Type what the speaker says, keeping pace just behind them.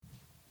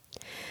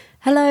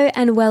Hello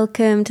and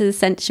welcome to the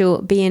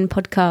Sensual Being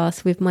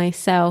podcast with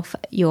myself,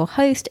 your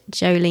host,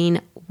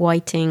 Jolene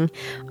Whiting.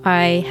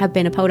 I have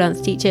been a pole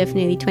dance teacher for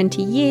nearly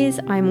 20 years.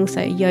 I'm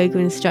also a yoga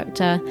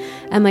instructor,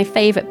 and my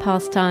favourite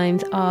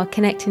pastimes are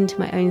connecting to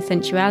my own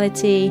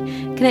sensuality,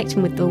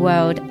 connecting with the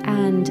world,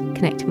 and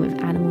connecting with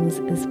animals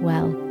as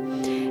well.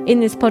 In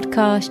this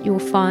podcast, you'll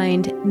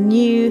find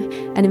new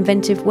and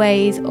inventive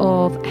ways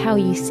of how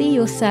you see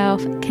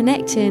yourself,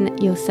 connecting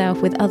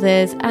yourself with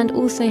others, and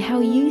also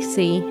how you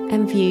see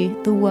and view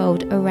the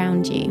world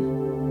around you.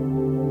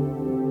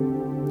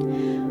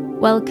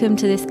 Welcome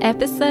to this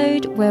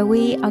episode where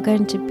we are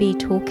going to be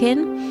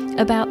talking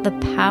about the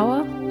power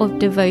of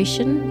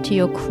devotion to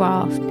your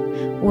craft,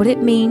 what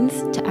it means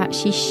to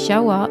actually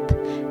show up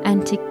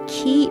and to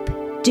keep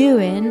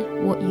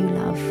doing what you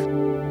love.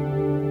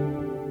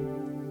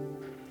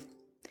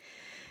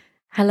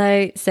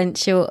 Hello,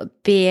 Sensual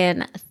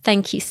Being.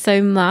 Thank you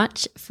so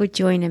much for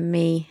joining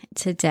me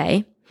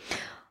today.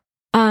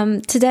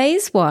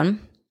 Today's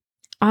one,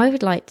 I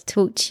would like to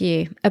talk to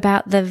you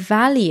about the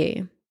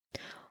value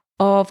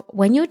of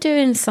when you're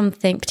doing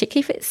something,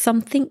 particularly if it's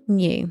something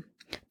new,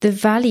 the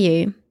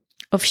value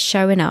of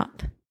showing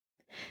up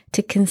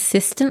to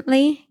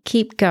consistently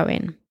keep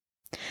going.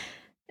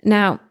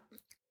 Now,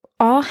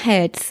 our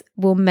heads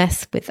will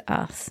mess with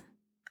us.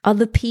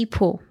 Other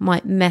people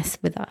might mess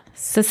with us.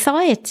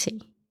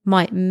 Society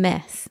might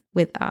mess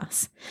with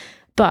us.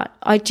 But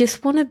I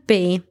just want to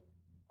be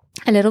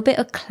a little bit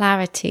of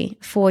clarity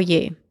for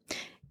you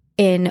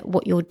in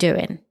what you're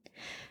doing.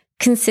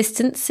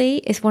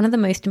 Consistency is one of the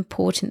most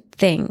important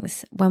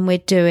things when we're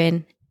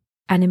doing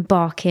and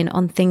embarking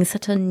on things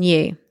that are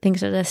new,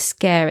 things that are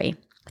scary,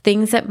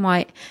 things that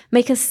might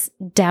make us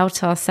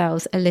doubt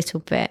ourselves a little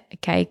bit,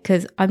 okay?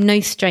 Because I'm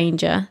no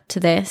stranger to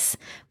this,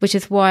 which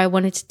is why I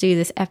wanted to do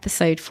this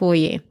episode for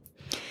you.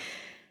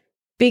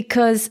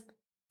 Because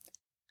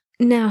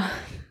now,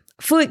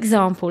 for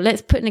example,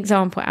 let's put an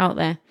example out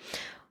there.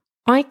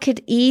 I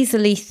could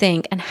easily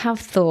think and have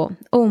thought,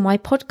 oh, my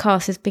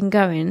podcast has been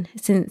going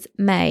since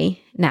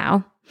May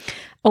now.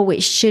 Oh,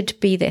 it should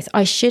be this.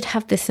 I should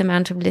have this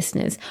amount of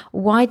listeners.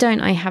 Why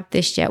don't I have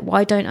this yet?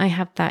 Why don't I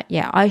have that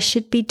yet? I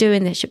should be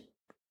doing this.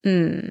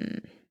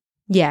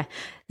 Yeah,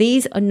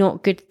 these are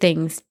not good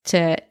things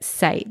to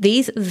say.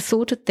 These are the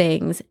sort of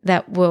things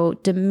that will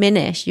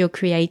diminish your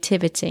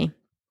creativity.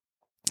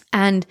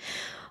 And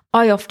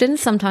I often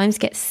sometimes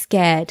get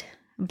scared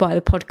by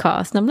the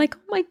podcast. And I'm like,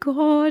 oh my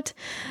God.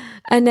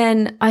 And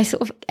then I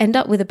sort of end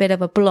up with a bit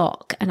of a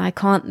block and I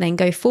can't then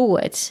go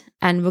forward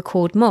and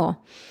record more.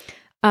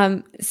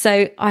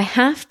 So I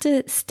have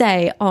to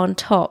stay on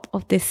top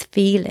of this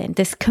feeling,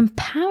 this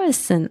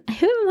comparison.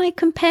 Who am I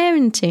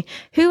comparing to?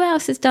 Who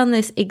else has done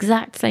this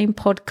exact same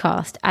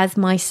podcast as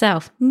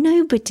myself?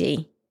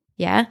 Nobody.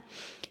 Yeah.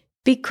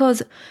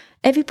 Because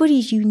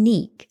everybody's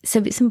unique. So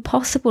it's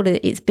impossible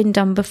that it's been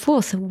done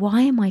before. So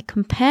why am I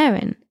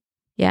comparing?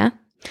 Yeah.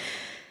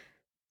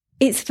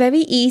 It's very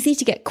easy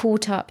to get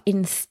caught up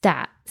in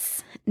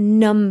stats,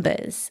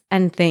 numbers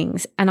and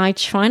things. And I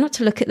try not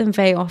to look at them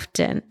very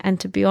often. And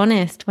to be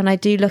honest, when I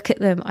do look at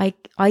them, I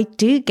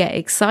do get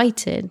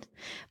excited.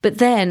 But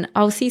then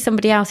I'll see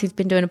somebody else who's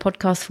been doing a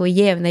podcast for a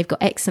year and they've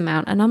got X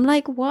amount. And I'm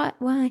like, what?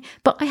 Why?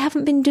 But I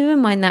haven't been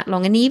doing mine that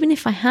long. And even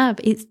if I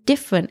have, it's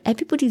different.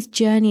 Everybody's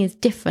journey is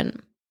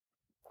different.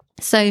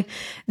 So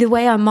the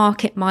way I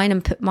market mine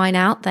and put mine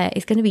out there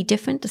is going to be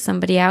different to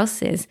somebody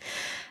else's.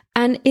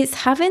 And it's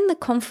having the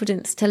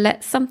confidence to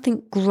let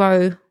something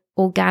grow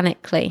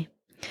organically.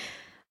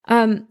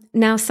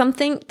 Now,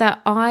 something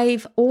that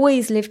I've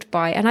always lived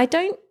by, and I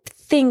don't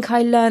think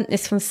I learned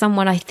this from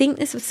someone. I think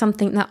this was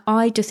something that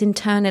I just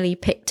internally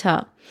picked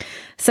up.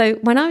 So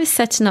when I was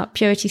setting up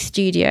Purity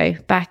Studio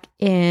back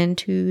in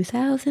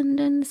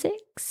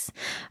 2006,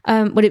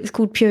 it was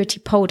called Purity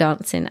Pole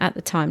Dancing at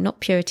the time,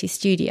 not Purity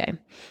Studio.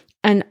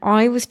 And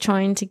I was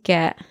trying to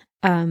get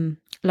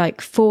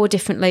 4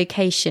 different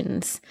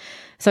locations.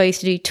 So I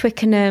used to do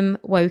Twickenham,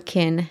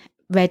 Woking,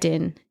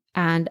 Reading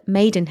and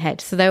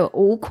Maidenhead. So they were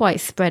all quite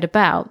spread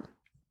about,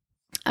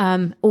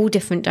 all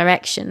different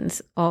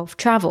directions of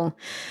travel.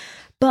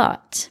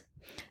 But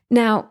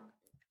now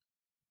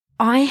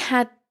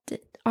I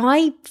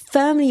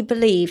firmly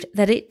believed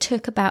that it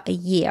took about a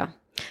year.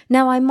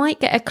 Now I might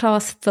get a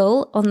class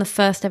full on the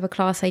first ever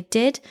class I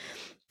did,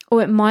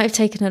 or it might have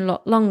taken a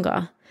lot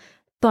longer.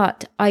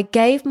 But I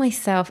gave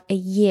myself a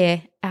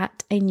year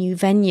at a new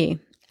venue,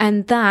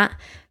 and that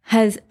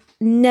has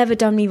never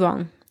done me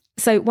wrong.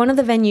 So one of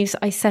the venues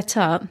I set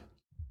up,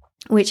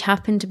 which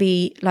happened to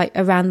be like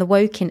around the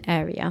Woking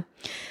area,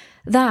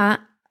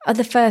 that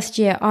the first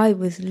year I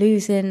was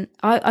losing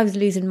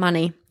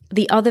money.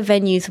 The other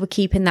venues were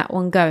keeping that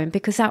one going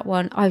because that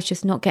one I was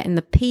just not getting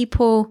the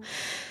people,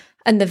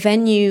 and the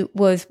venue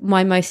was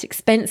my most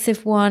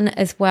expensive one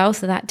as well.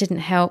 So that didn't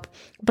help,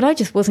 but I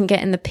just wasn't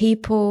getting the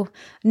people,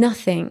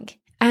 nothing.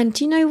 And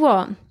do you know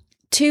what?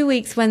 2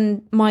 weeks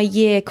when my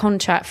year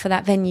contract for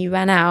that venue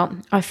ran out,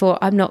 I thought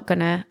I'm not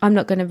gonna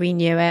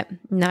renew it.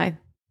 No.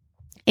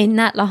 in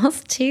that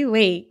last 2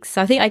 weeks,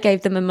 I think I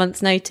gave them a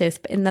month's notice,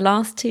 but in the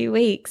last 2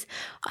 weeks,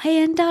 I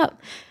end up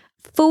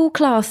full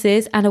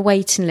classes and a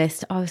waiting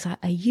list. I was like,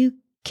 are you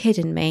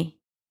kidding me?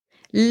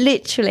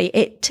 Literally,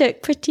 it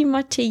took pretty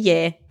much a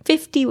year,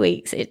 50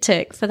 weeks it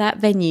took for that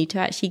venue to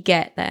actually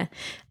get there.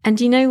 And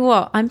you know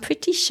what? I'm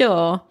pretty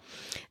sure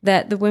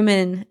that the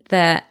woman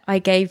that I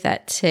gave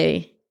that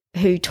to,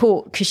 who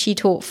taught, because she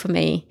taught for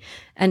me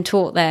and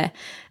taught there,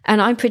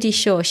 and I'm pretty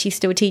sure she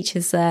still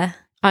teaches there.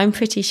 I'm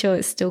pretty sure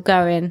it's still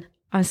going.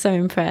 I'm so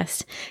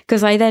impressed,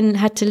 because I then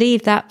had to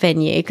leave that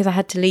venue because I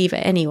had to leave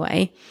it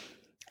anyway,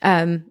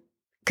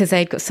 because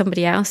they'd got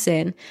somebody else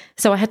in.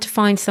 So I had to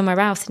find somewhere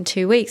else in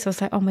 2 weeks. I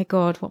was like, oh my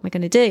God, what am I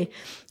going to do?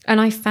 And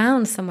I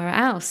found somewhere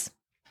else.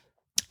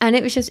 And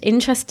it was just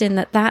interesting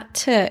that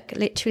took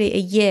literally a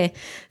year.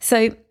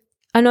 So,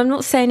 and I'm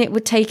not saying it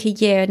would take a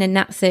year and then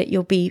that's it,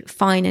 you'll be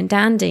fine and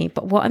dandy.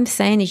 But what I'm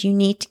saying is you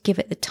need to give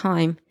it the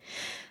time.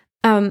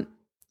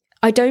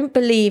 I don't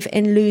believe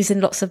in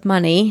losing lots of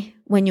money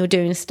when you're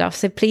doing stuff.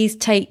 So please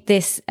take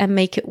this and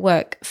make it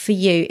work for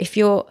you. If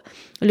you're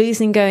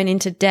losing going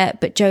into debt,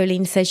 but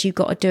Jolene says you've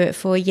got to do it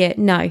for a year.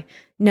 No.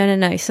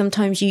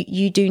 Sometimes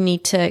you do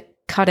need to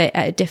cut it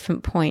at a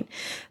different point.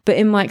 But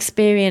in my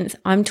experience,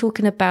 I'm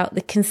talking about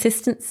the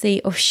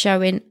consistency of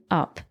showing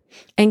up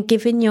and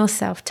giving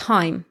yourself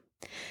time.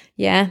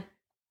 Yeah.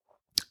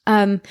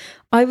 I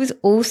was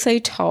also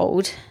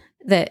told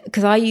that,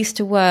 because I used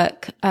to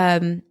work,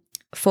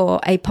 for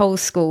a pole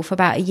school for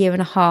about 1.5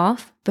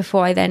 years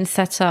before I then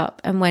set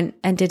up and went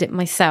and did it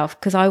myself,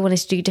 because I wanted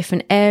to do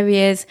different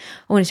areas.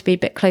 I wanted to be a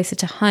bit closer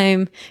to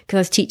home because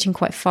I was teaching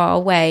quite far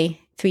away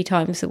 3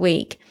 times a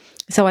week.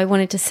 So I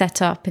wanted to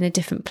set up in a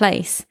different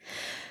place.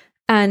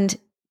 And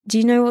do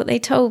you know what they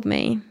told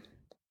me?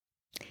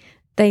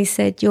 They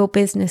said, your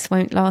business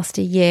won't last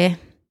a year.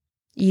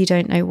 You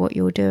don't know what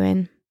you're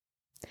doing.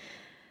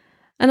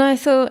 And I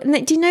thought,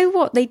 do you know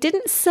what? They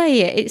didn't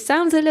say it. It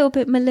sounds a little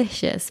bit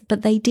malicious,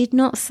 but they did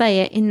not say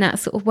it in that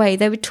sort of way.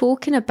 They were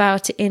talking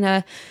about it in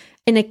a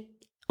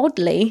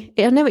oddly,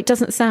 I know it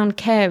doesn't sound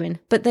caring,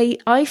 but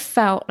I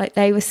felt like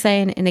they were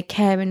saying it in a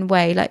caring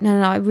way. Like,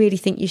 no, I really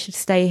think you should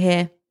stay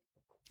here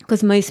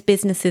because most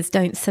businesses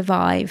don't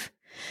survive.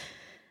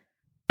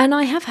 And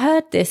I have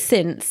heard this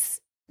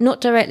since,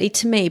 not directly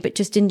to me, but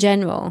just in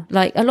general.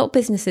 Like, a lot of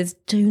businesses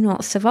do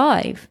not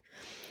survive.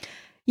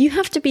 You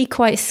have to be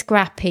quite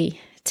scrappy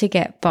to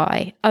get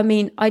by. I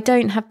mean, I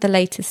don't have the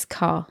latest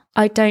car.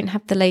 I don't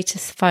have the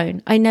latest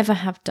phone. I never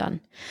have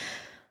done.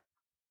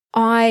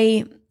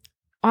 I've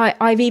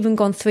even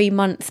gone 3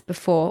 months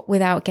before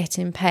without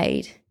getting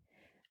paid.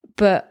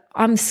 But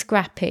I'm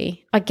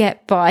scrappy. I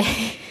get by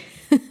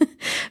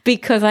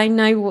because I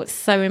know what's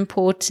so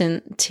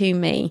important to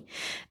me,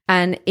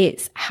 and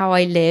it's how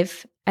I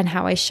live and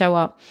how I show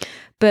up.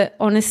 But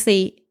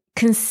honestly,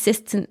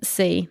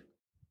 consistency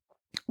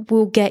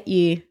will get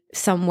you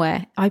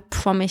somewhere. I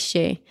promise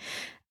you.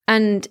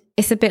 And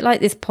it's a bit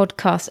like this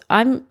podcast.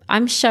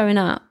 I'm showing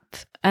up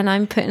and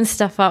I'm putting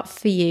stuff up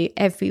for you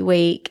every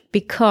week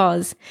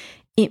because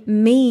it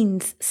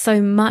means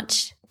so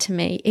much to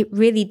me. It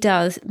really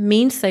does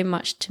mean so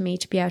much to me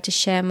to be able to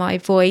share my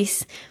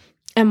voice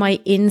and my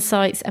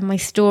insights and my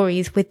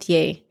stories with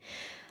you.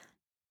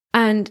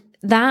 And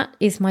that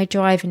is my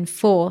driving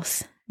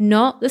force,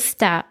 not the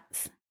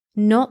stats,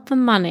 not the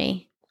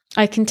money.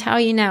 I can tell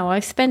you now,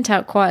 I've spent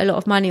out quite a lot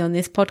of money on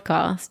this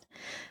podcast.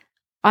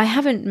 I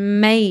haven't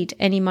made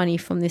any money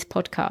from this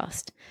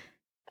podcast.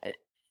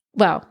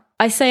 Well,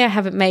 I say I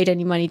haven't made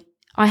any money.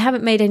 I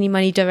haven't made any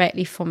money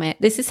directly from it.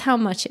 This is how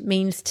much it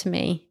means to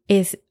me,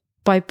 is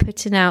by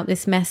putting out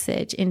this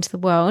message into the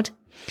world.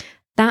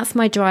 That's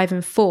my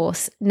driving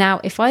force. Now,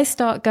 if I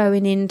start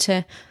going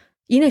into,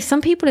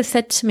 some people have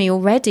said to me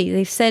already,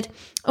 they've said,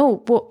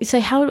 oh, what? So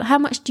how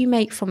much do you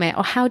make from it?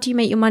 Or how do you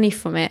make your money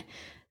from it?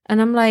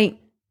 And I'm like,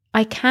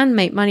 I can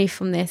make money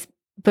from this,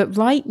 but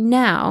right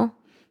now,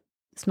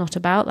 it's not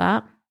about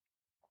that.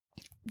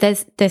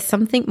 There's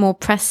something more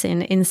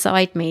pressing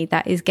inside me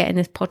that is getting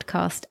this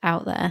podcast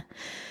out there.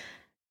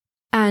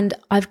 And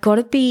I've got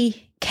to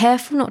be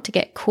careful not to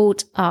get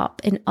caught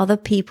up in other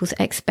people's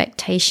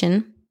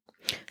expectation,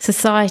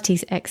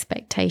 society's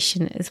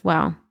expectation as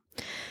well.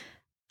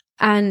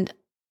 And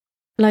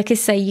like I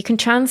say, you can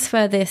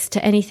transfer this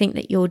to anything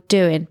that you're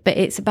doing, but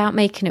it's about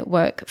making it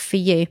work for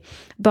you.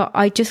 But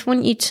I just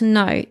want you to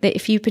know that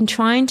if you've been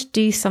trying to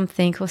do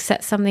something or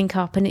set something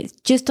up and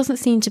it just doesn't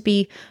seem to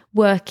be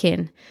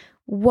working,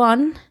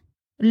 1,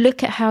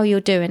 look at how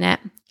you're doing it.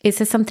 Is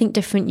there something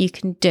different you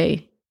can do?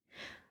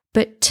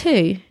 But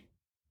 2,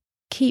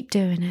 keep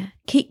doing it.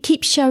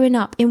 Keep showing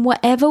up in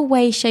whatever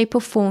way, shape or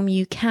form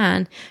you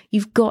can.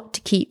 You've got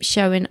to keep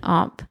showing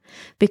up,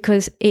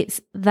 because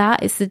it's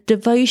the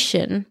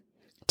devotion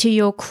to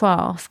your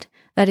craft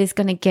that is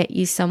going to get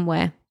you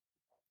somewhere.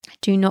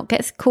 Do not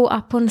get caught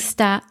up on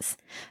stats.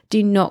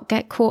 Do not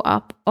get caught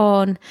up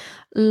on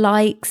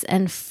likes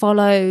and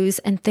follows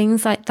and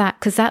things like that,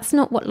 because that's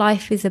not what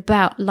life is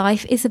about.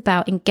 Life is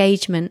about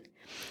engagement.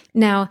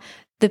 Now,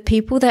 the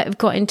people that have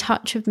got in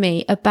touch with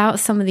me about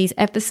some of these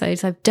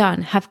episodes I've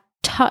done have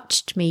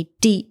touched me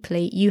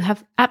deeply. You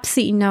have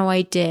absolutely no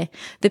idea.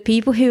 The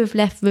people who have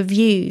left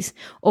reviews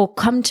or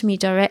come to me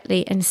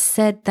directly and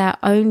said their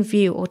own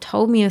view or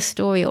told me a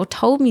story or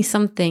told me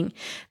something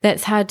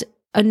that's had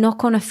a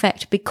knock-on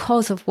effect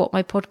because of what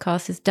my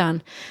podcast has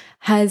done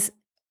has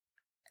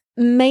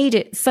made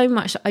it so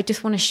much that I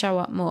just want to show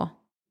up more.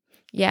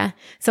 Yeah.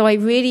 So I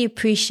really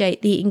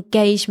appreciate the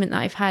engagement that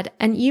I've had.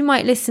 And you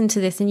might listen to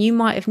this and you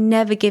might have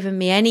never given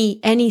me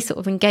any sort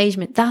of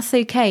engagement. That's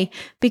okay,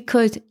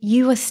 because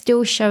you are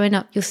still showing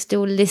up. You're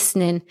still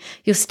listening.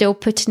 You're still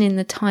putting in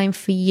the time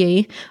for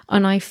you.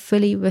 And I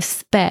fully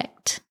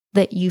respect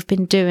that you've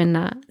been doing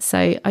that.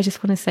 So I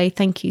just want to say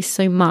thank you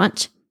so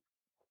much.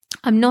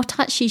 I'm not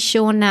actually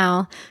sure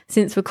now,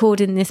 since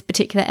recording this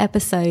particular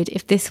episode,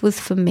 if this was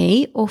for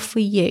me or for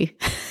you,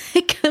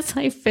 because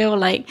I feel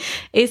like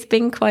it's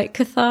been quite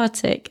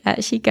cathartic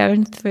actually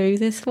going through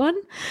this one.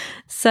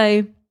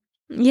 So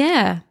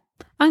yeah,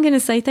 I'm going to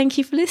say thank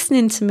you for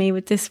listening to me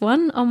with this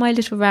one on my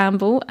little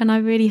ramble, and I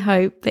really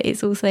hope that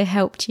it's also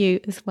helped you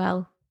as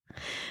well.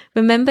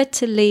 Remember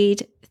to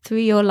lead through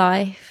your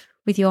life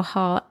with your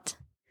heart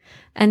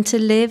and to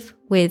live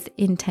with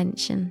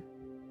intention.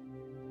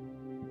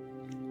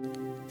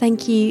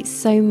 Thank you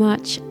so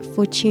much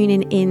for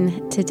tuning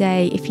in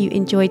today. If you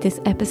enjoyed this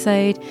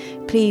episode,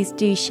 please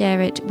do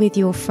share it with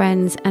your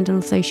friends and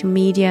on social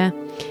media.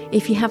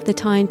 If you have the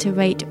time to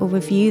rate or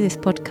review this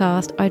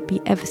podcast, I'd be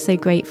ever so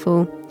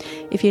grateful.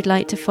 If you'd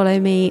like to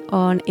follow me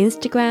on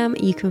Instagram,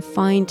 you can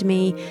find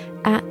me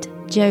at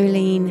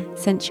Jolene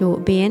Sensual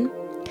Being.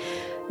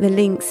 The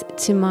links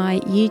to my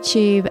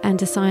YouTube and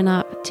to sign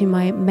up to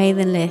my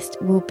mailing list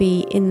will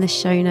be in the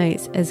show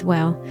notes as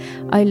well.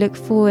 I look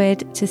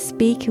forward to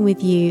speaking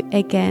with you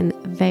again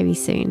very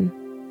soon.